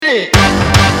shit.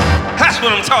 That's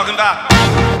what I'm talking about.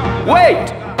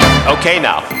 Wait. Okay,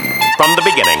 now, from the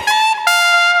beginning.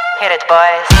 Hit it,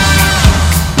 boys.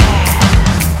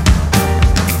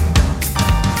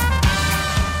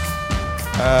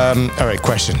 All right,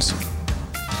 questions.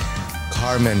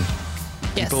 Carmen.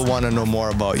 Yes. People want to know more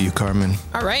about you, Carmen.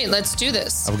 All right, let's do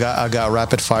this. I got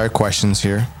rapid fire questions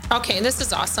here. Okay, this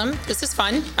is awesome. This is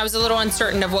fun. I was a little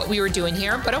uncertain of what we were doing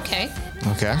here, but okay.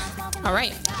 Okay. All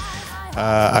right.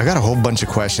 I got a whole bunch of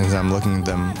questions. I'm looking at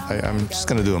them. I'm just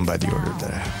gonna do them by the order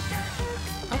that I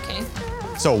have. Okay.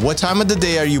 So, what time of the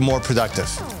day are you more productive?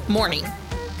 Morning,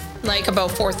 like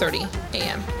about 4:30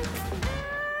 a.m.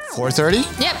 4:30?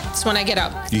 Yep, it's when I get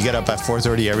up. You get up at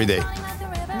 4:30 every day.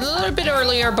 A little bit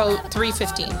earlier, about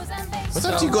 3:15. What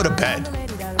time do you go to bed?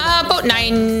 About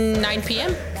 9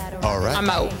 p.m. All right. I'm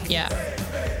out. Yeah.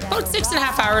 About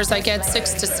 6.5 hours. I get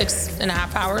 6 to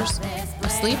 6.5 hours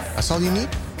of sleep. That's all you need?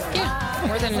 Yeah,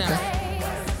 more than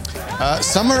enough.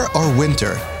 Summer or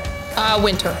winter?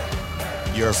 Winter,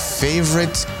 Your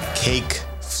favorite cake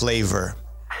flavor?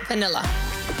 vanilla,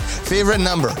 Favorite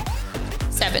number?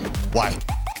 7. Why?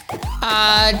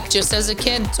 Just as a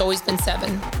kid, it's always been 7.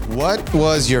 What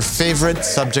was your favorite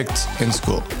subject in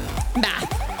school?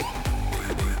 Math,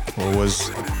 What was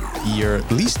your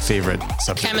least favorite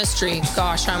subject? chemistry.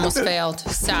 Gosh, I almost failed.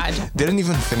 Sad. Didn't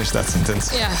even finish that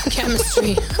sentence. Yeah,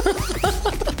 chemistry.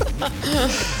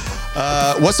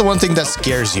 What's the one thing that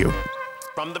scares you?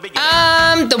 From the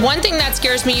beginning. The one thing that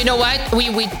scares me, you know what?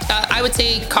 I would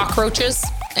say cockroaches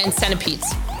and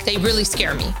centipedes. They really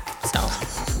scare me. So,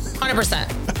 100%.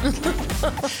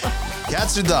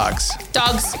 Cats or dogs?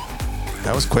 Dogs.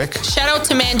 That was quick. Shout out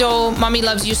to Mando. Mommy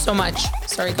loves you so much.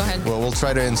 Sorry, go ahead. Well, we'll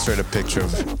try to insert a picture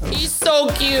of. He's so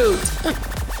cute.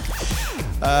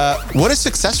 What is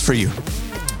success for you?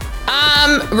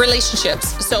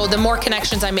 Relationships. So the more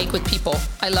connections I make with people,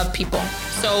 I love people.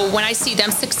 So when I see them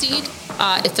succeed,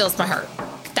 it fills my heart.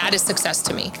 That is success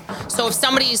to me. So if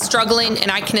somebody is struggling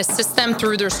and I can assist them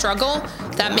through their struggle,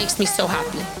 that makes me so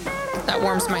happy. That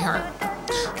warms my heart.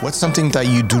 What's something that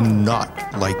you do not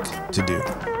like to do?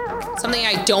 Something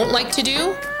I don't like to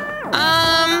do.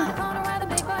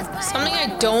 Something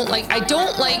I don't like. I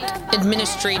don't like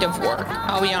administrative work.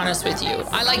 I'll be honest with you.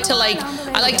 I like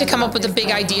to come up with the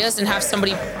big ideas and have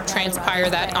somebody transpire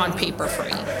that on paper for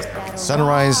me.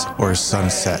 Sunrise or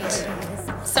sunset?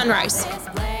 Sunrise.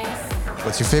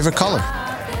 What's your favorite color?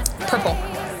 Purple.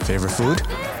 Favorite food?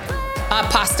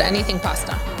 Pasta. Anything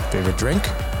pasta. Favorite drink?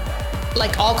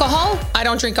 Like alcohol, I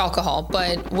don't drink alcohol,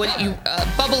 but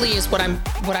bubbly is what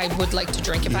I would like to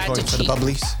drink if I had to Going for the cheat.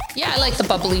 bubblies? Yeah, I like the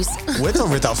bubblies. With or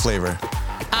without flavor?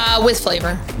 With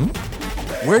flavor.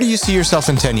 Where do you see yourself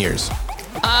in 10 years?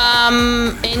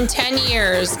 In 10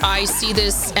 years, I see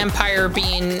this empire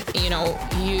being,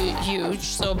 huge.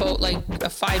 So about like a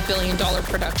 $5 billion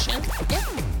production. Yeah.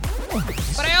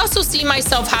 But I also see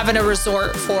myself having a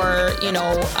resort for,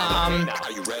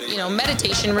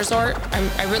 meditation resort.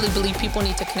 I really believe people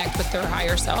need to connect with their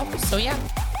higher self. So yeah,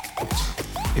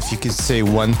 If you could say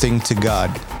one thing to God,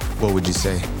 what would you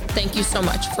say? thank you so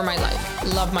much for my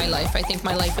life. Love my life. I think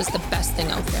my life is the best thing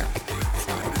out there.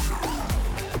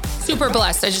 Super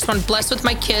blessed. I just want blessed with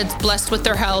my kids, blessed with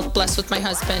their health, blessed with my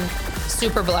husband.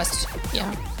 Super blessed. Yeah.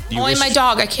 You And my wish-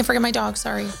 dog. I can't forget my dog.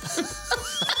 Sorry.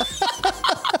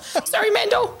 Sorry,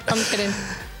 Mando. I'm kidding.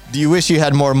 Do you wish you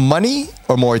had more money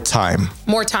or more time?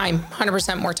 More time.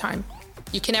 100% more time.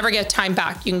 You can never get time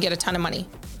back. You can get a ton of money.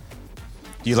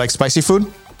 Do you like spicy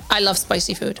food? I love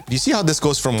spicy food. Do you see how this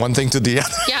goes from one thing to the other?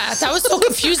 Yeah, that was so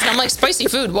confusing. I'm like, spicy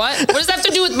food? What? What does that have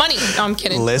to do with money? No, I'm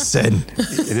kidding. Listen,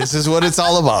 this is what it's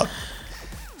all about.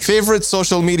 Favorite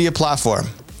social media platform?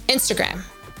 Instagram.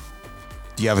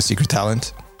 Do you have a secret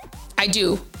talent? I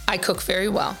do. I cook very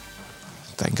well.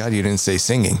 Thank God you didn't say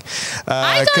singing.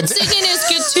 I thought singing is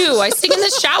good too. I sing in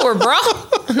the shower, bro.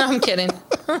 No, I'm kidding.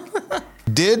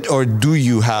 Did or do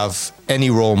you have any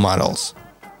role models?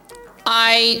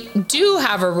 I do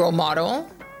have a role model.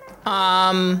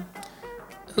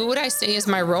 Who would I say is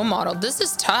my role model? This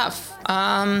is tough.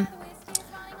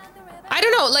 I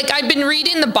don't know. Like, I've been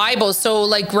reading the Bible, so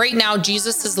like right now,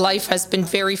 Jesus's life has been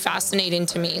very fascinating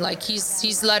to me. Like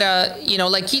he's led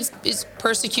he's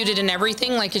persecuted and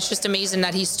everything. Like, it's just amazing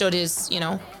that he stood his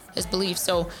beliefs.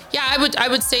 So yeah, I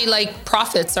would say like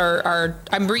prophets are.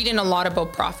 I'm reading a lot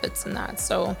about prophets and that.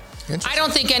 So I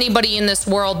don't think anybody in this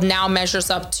world now measures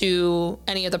up to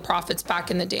any of the prophets back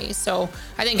in the day. So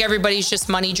I think everybody's just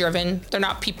money driven. They're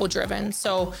not people driven.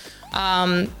 So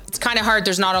it's kind of hard.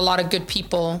 There's not a lot of good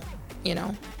people,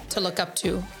 to look up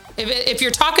to. If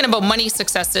you're talking about money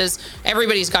successes,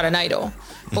 everybody's got an idol.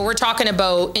 But we're talking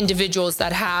about individuals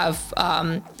that have,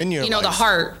 the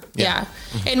heart. Yeah.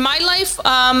 In my life,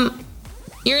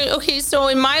 so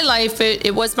in my life,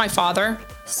 it was my father.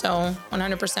 So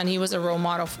 100%, he was a role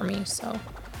model for me. So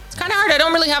it's kind of hard. I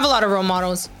don't really have a lot of role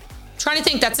models. I'm trying to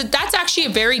think. That's actually a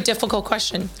very difficult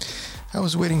question. I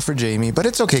was waiting for Jamie, but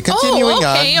it's okay. Continuing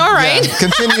on. All right. Yeah,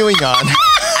 continuing on.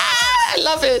 I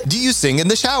love it. Do you sing in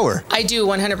the shower? I do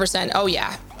 100%. Oh,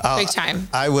 yeah. Big time.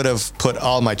 I would have put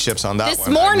all my chips on that this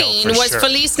one. This morning was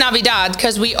Feliz Navidad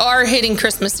because we are hitting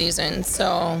Christmas season.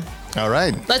 So. All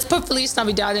right. Let's put Feliz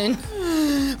Navidad in.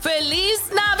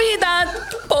 Feliz Navidad,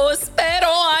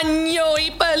 prospero año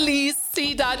y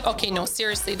felicidad. Okay, no,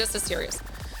 seriously, this is serious.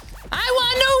 I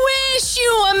want to wish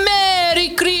you a Merry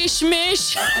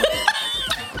Christmas.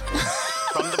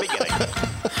 From the beginning.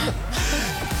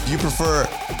 Do you prefer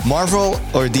Marvel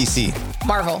or DC?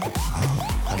 Marvel.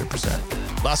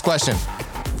 100%. Last question.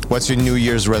 What's your New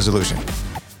Year's resolution?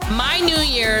 My New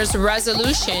Year's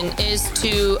resolution is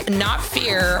to not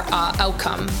fear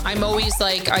outcome. I'm always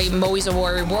a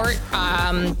warrior.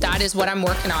 That is what I'm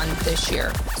working on this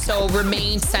year. So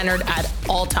remain centered at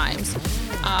all times.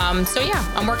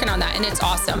 I'm working on that, and it's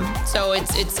awesome. So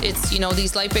it's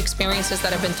these life experiences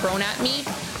that have been thrown at me.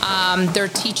 They're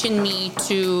teaching me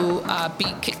to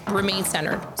remain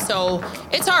centered. So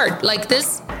it's hard. Like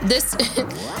this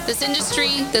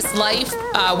industry, this life,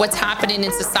 what's happening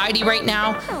in society right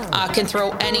now can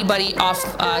throw anybody off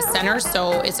center.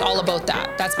 So it's all about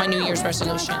that. That's my New Year's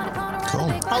resolution.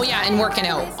 Cool. Oh yeah, and working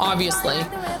out, obviously.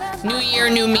 New year,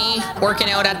 new me,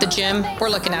 working out at the gym. We're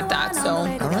looking at that. So.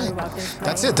 All right.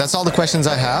 That's it. That's all the questions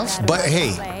I have. But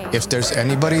hey, if there's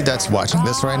anybody that's watching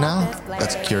this right now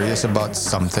that's curious about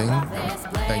something,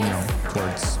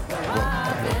 towards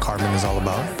what Carbon is all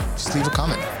about, just leave a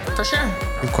comment. For sure.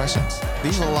 Leave questions.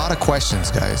 Leave a lot of questions,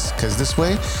 guys, because this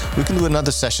way we can do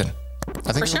another session.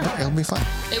 I think it'll be fun.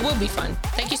 It will be fun.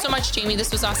 Thank you so much, Jamie.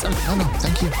 This was awesome. Oh, no.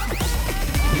 Thank you.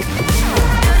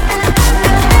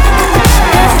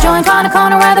 Joint on the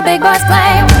corner where the big boys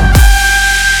play.